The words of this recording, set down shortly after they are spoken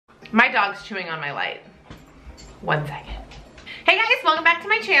My dog's chewing on my light. 1 second. Hey guys, welcome back to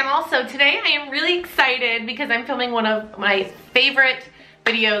my channel. So today I am really excited because I'm filming one of my favorite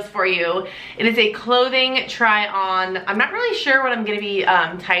videos for you. It is a clothing try on. I'm not really sure what I'm gonna be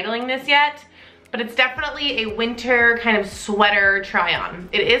titling this yet, but it's definitely a winter kind of sweater try on.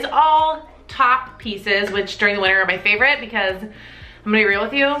 It is all top pieces, which during the winter are my favorite because I'm gonna be real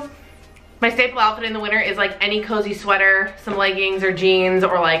with you. My staple outfit in the winter is like any cozy sweater, some leggings or jeans,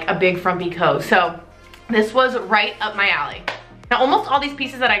 or like a big frumpy coat. So this was right up my alley. Now almost all these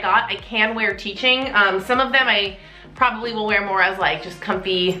pieces that I got, I can wear teaching. Some of them I probably will wear more as like just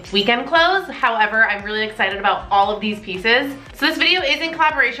comfy weekend clothes. However, I'm really excited about all of these pieces. So this video is in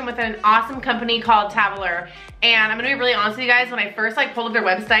collaboration with an awesome company called Taveler. And I'm gonna be really honest with you guys, when I first like pulled up their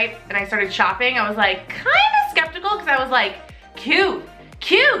website and I started shopping, I was like kind of skeptical because I was like, cute,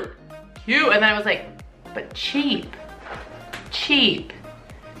 cute, cute. And then I was like, but cheap, cheap.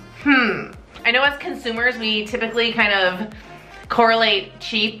 I know as consumers, we typically kind of correlate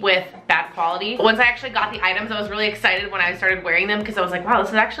cheap with bad quality. But once I actually got the items, I was really excited when I started wearing them because I was like, wow, this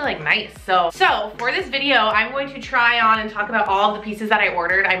is actually like nice. So for this video, I'm going to try on and talk about all of the pieces that I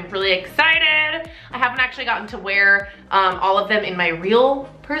ordered. I'm really excited. I haven't actually gotten to wear all of them in my real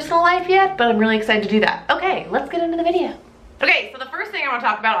personal life yet, but I'm really excited to do that. Okay, let's get into the video. Okay, so the first thing I want to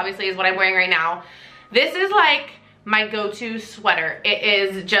talk about obviously is what I'm wearing right now. This is like my go-to sweater. It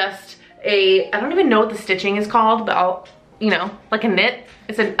is just I don't even know what the stitching is called, but you know, like a knit.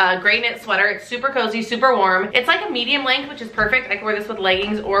 It's a gray knit sweater. It's super cozy, super warm. It's like a medium length, which is perfect. I can wear this with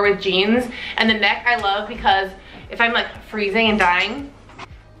leggings or with jeans. And the neck I love because if I'm like freezing and dying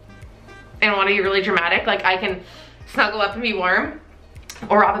and want to be really dramatic, like I can snuggle up and be warm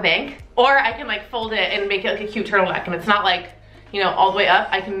or rob a bank. Or I can like fold it and make it like a cute turtleneck, and it's not like, you know, all the way up.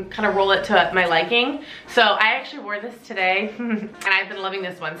 I can kind of roll it to my liking. So I actually wore this today and I've been loving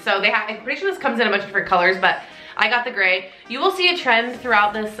this one. So I'm pretty sure this comes in a bunch of different colors, but I got the gray. You will see a trend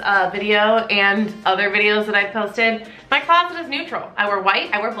throughout this video and other videos that I've posted. My closet is neutral. I wear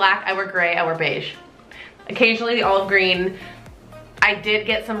white, I wear black, I wear gray, I wear beige. Occasionally the olive green. I did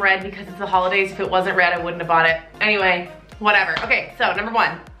get some red because it's the holidays. If it wasn't red, I wouldn't have bought it. Anyway, whatever. Okay, so number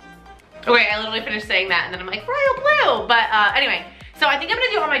one. Okay, I literally finished saying that and then I'm like, royal blue. But anyway, so I think I'm gonna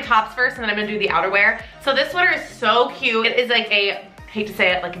do all my tops first and then I'm gonna do the outerwear. So this sweater is so cute. It is like a, hate to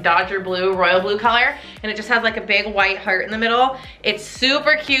say it, like a Dodger blue, royal blue color. And it just has like a big white heart in the middle. It's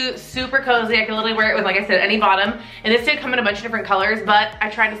super cute, super cozy. I can literally wear it with, like I said, any bottom. And this did come in a bunch of different colors, but I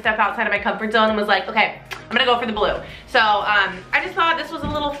tried to step outside of my comfort zone and was like, okay, I'm gonna go for the blue. So I just thought this was a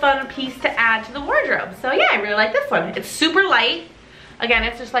little fun piece to add to the wardrobe. So yeah, I really like this one. It's super light. Again,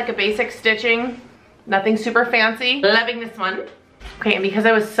 it's just like a basic stitching, nothing super fancy. Loving this one. Okay, and because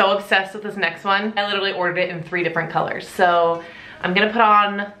I was so obsessed with this next one, I literally ordered it in 3 different colors. So I'm gonna put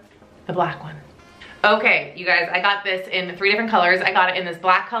on the black one. Okay, you guys, I got this in 3 different colors. I got it in this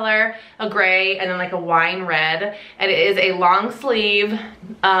black color, a gray, and then like a wine red. And it is a long sleeve,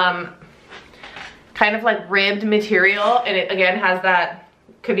 kind of like ribbed material. And it again has that,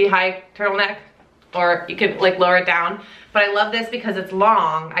 could be high turtleneck, or you could like lower it down. But I love this because it's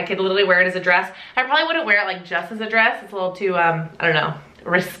long. I could literally wear it as a dress. I probably wouldn't wear it like just as a dress. It's a little too, I don't know,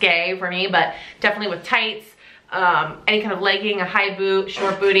 risque for me, but definitely with tights, any kind of legging, a high boot,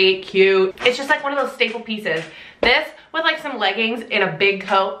 short booty, cute. It's just like one of those staple pieces. This with like some leggings and a big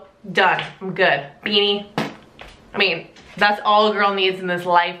coat, done, I'm good. Beanie, I mean, that's all a girl needs in this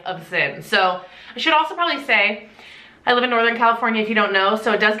life of sin. So I should also probably say, I live in Northern California if you don't know,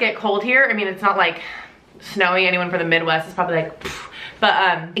 so it does get cold here. I mean, it's not like snowy. Anyone from the Midwest is probably like, pfft.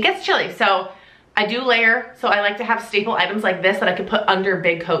 But it gets chilly. So I do layer, so I like to have staple items like this that I could put under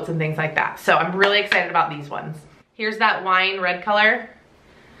big coats and things like that. So I'm really excited about these ones. Here's that wine red color.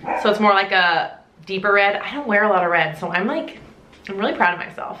 So it's more like a deeper red. I don't wear a lot of red, so I'm really proud of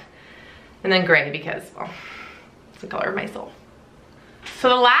myself. And then gray because, well, it's the color of my soul. So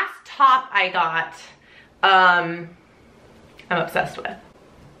the last top I got, I'm obsessed with.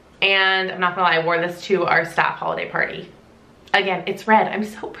 And I'm not gonna lie, I wore this to our staff holiday party. Again, it's red. I'm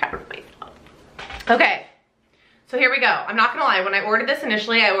so proud of myself. Okay, so here we go. I'm not gonna lie, when I ordered this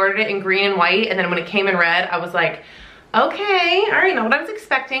initially, I ordered it in green and white, and then when it came in red, I was like, okay, I already know what I was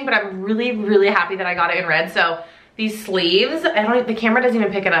expecting, but I'm really, really happy that I got it in red. So these sleeves, the camera doesn't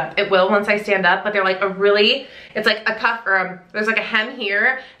even pick it up. It will once I stand up, but they're like it's like a cuff, or there's like a hem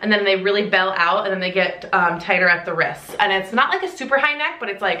here, and then they really bell out, and then they get tighter at the wrists. And it's not like a super high neck, but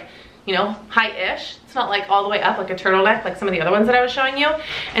it's like, you know, high-ish. It's not like all the way up like a turtleneck like some of the other ones that I was showing you.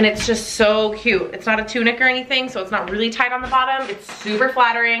 And it's just so cute. It's not a tunic or anything, so it's not really tight on the bottom. It's super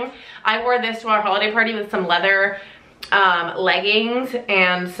flattering. I wore this to our holiday party with some leather leggings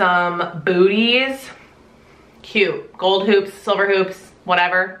and some booties. Cute. Gold hoops, silver hoops,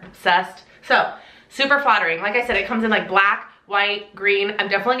 whatever. Obsessed. So, super flattering. Like I said, it comes in like black, white, green. I'm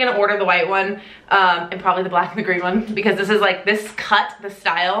definitely gonna order the white one and probably the black and the green one because this is like, this cut, the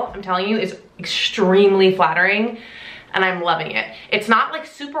style, I'm telling you, is extremely flattering and I'm loving it. It's not like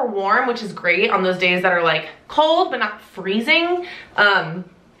super warm, which is great on those days that are like cold but not freezing.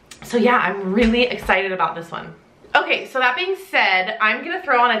 So yeah, I'm really excited about this one. Okay, so that being said, I'm gonna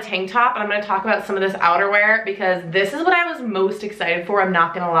throw on a tank top and I'm gonna talk about some of this outerwear because this is what I was most excited for, I'm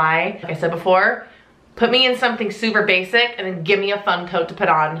not gonna lie. Like I said before, put me in something super basic and then give me a fun coat to put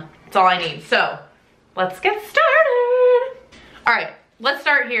on. That's all I need. So, let's get started. All right, let's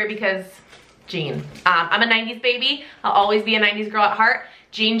start here because jean. I'm a 90s baby. I'll always be a 90s girl at heart.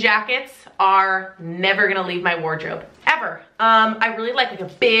 Jean jackets are never gonna leave my wardrobe, ever. I really like a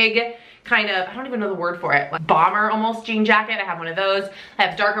big kind of, I don't even know the word for it, like bomber almost jean jacket. I have one of those. I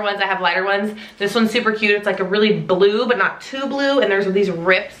have darker ones, I have lighter ones. This one's super cute. It's like a really blue, but not too blue. And there's these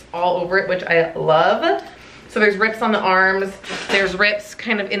rips all over it, which I love. So there's rips on the arms, there's rips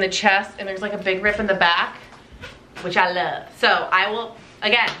kind of in the chest, and there's like a big rip in the back, which I love. So I will,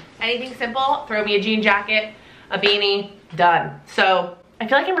 again, anything simple, throw me a jean jacket, a beanie, done. So I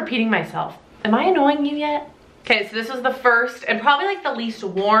feel like I'm repeating myself. Am I annoying you yet? Okay, so this was the first and probably like the least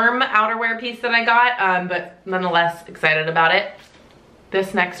warm outerwear piece that I got, but nonetheless excited about it.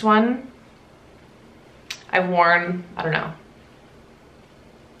 This next one, I've worn, I don't know,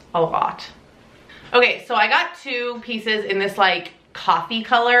 a lot. Okay, so I got two pieces in this like coffee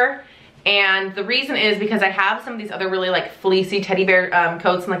color, and the reason is because I have some of these other really like fleecy teddy bear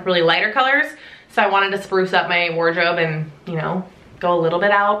coats in like really lighter colors, so I wanted to spruce up my wardrobe and, you know, go a little bit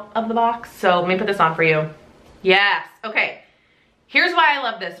out of the box. So let me put this on for you. Yes, okay. Here's why I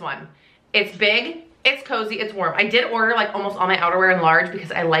love this one. It's big, it's cozy, it's warm. I did order like almost all my outerwear in large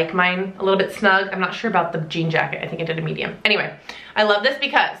because I like mine a little bit snug. I'm not sure about the jean jacket. I think I did a medium. Anyway, I love this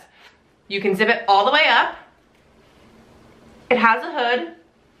because you can zip it all the way up. It has a hood.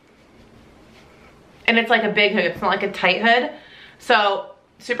 And it's like a big hood. It's not like a tight hood. So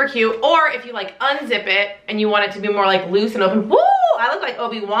super cute. Or if you like unzip it and you want it to be more like loose and open. Woo! I look like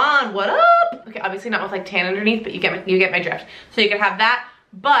Obi-Wan. What up? Okay, obviously not with like tan underneath, but you get my drift. So you can have that.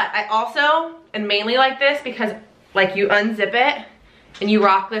 But I also, and mainly like this because like you unzip it and you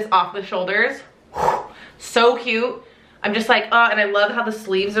rock this off the shoulders. So cute. I'm just like, oh, and I love how the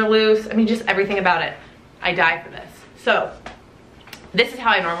sleeves are loose. I mean, just everything about it. I die for this. So this is how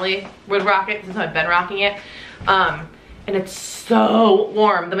I normally would rock it. This is how I've been rocking it. And it's so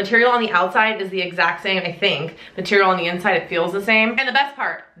warm. The material on the outside is the exact same, I think. Material on the inside, it feels the same. And the best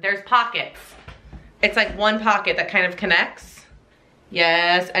part, there's pockets. It's like one pocket that kind of connects.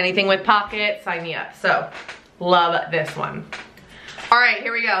 Yes, anything with pockets, sign me up. So, love this one. All right,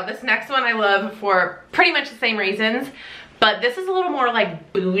 here we go. This next one I love for pretty much the same reasons, but this is a little more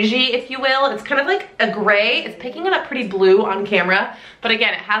like bougie, if you will. It's kind of like a gray. It's picking it up pretty blue on camera, but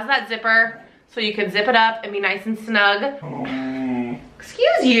again, it has that zipper, so you can zip it up and be nice and snug.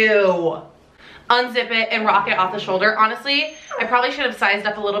 Excuse you. Unzip it and rock it off the shoulder. Honestly, I probably should have sized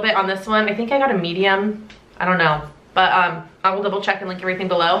up a little bit on this one. I think I got a medium. I don't know. But I will double check and link everything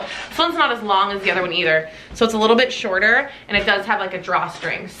below. This one's not as long as the other one either. So it's a little bit shorter and it does have like a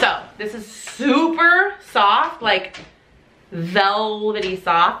drawstring. So this is super soft, like velvety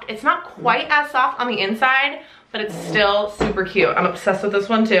soft. It's not quite as soft on the inside, but it's still super cute. I'm obsessed with this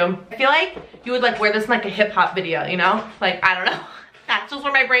one too. I feel like you would like wear this in like a hip hop video, you know? Like, I don't know. That's just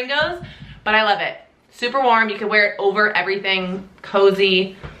where my brain goes, but I love it. Super warm, you can wear it over everything,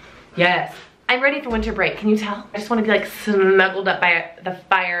 cozy. Yes. I'm ready for winter break, can you tell? I just want to be like snuggled up by the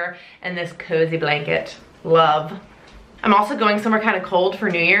fire and this cozy blanket. Love. I'm also going somewhere kind of cold for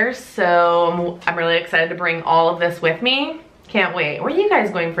New Year's, so I'm really excited to bring all of this with me. Can't wait. Where are you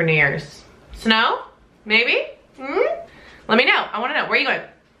guys going for New Year's? Snow? Maybe? Let me know. I want to know. Where are you going?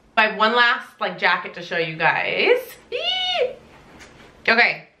 I have one last like jacket to show you guys. Eee!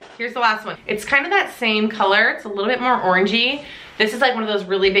 Okay, here's the last one. It's kind of that same color. It's a little bit more orangey. This is like one of those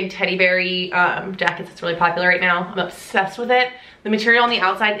really big teddy berry jackets that's really popular right now. I'm obsessed with it. The material on the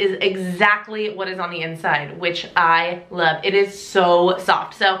outside is exactly what is on the inside, which I love. It is so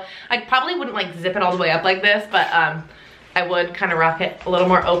soft. So I probably wouldn't like zip it all the way up like this, but I would kind of rock it a little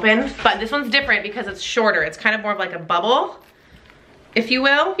more open. But this one's different because it's shorter. It's kind of more of like a bubble, if you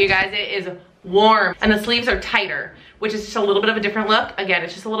will. You guys, it is warm and the sleeves are tighter, which is just a little bit of a different look. Again,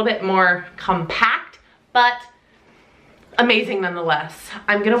 it's just a little bit more compact, but amazing nonetheless.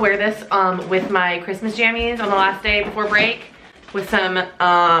 I'm gonna wear this with my Christmas jammies on the last day before break with some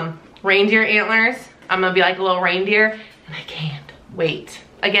reindeer antlers. I'm gonna be like a little reindeer, and I can't wait.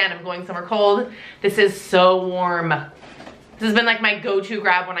 Again, I'm going somewhere cold. This is so warm. This has been like my go-to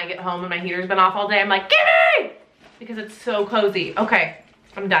grab when I get home and my heater's been off all day. I'm like, gimme! Because it's so cozy. Okay,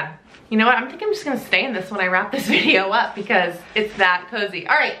 I'm done. You know what? I think I'm just gonna stay in this when I wrap this video up because it's that cozy.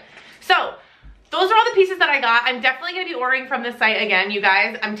 All right, so those are all the pieces that I got. I'm definitely gonna be ordering from this site again, you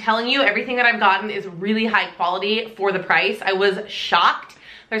guys. I'm telling you, everything that I've gotten is really high quality for the price. I was shocked.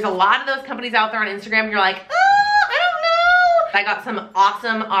 There's a lot of those companies out there on Instagram, and you're like, oh, I don't know. I got some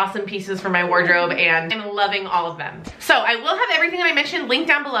awesome pieces for my wardrobe, and I'm loving all of them. So I will have everything that I mentioned linked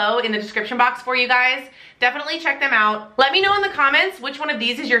down below in the description box for you guys. Definitely check them out. Let me know in the comments which one of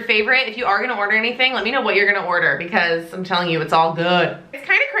these is your favorite. If you are gonna order anything, let me know what you're gonna order because I'm telling you, it's all good. It's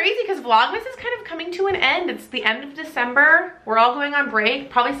kind of crazy because Vlogmas is kind of coming to an end. It's the end of December. We're all going on break.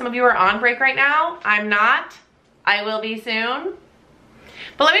 Probably some of you are on break right now. I'm not. I will be soon.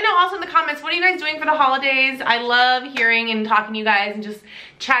 But let me know also in the comments, what are you guys doing for the holidays? I love hearing and talking to you guys and just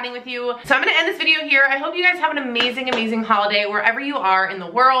chatting with you. So I'm gonna end this video here. I hope you guys have an amazing holiday wherever you are in the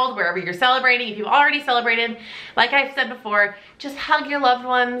world, wherever you're celebrating. If you've already celebrated, like I've said before, just hug your loved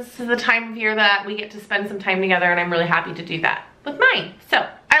ones. This is the time of year that we get to spend some time together, and I'm really happy to do that with mine. So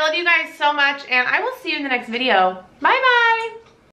I love you guys so much, and I will see you in the next video. Bye bye.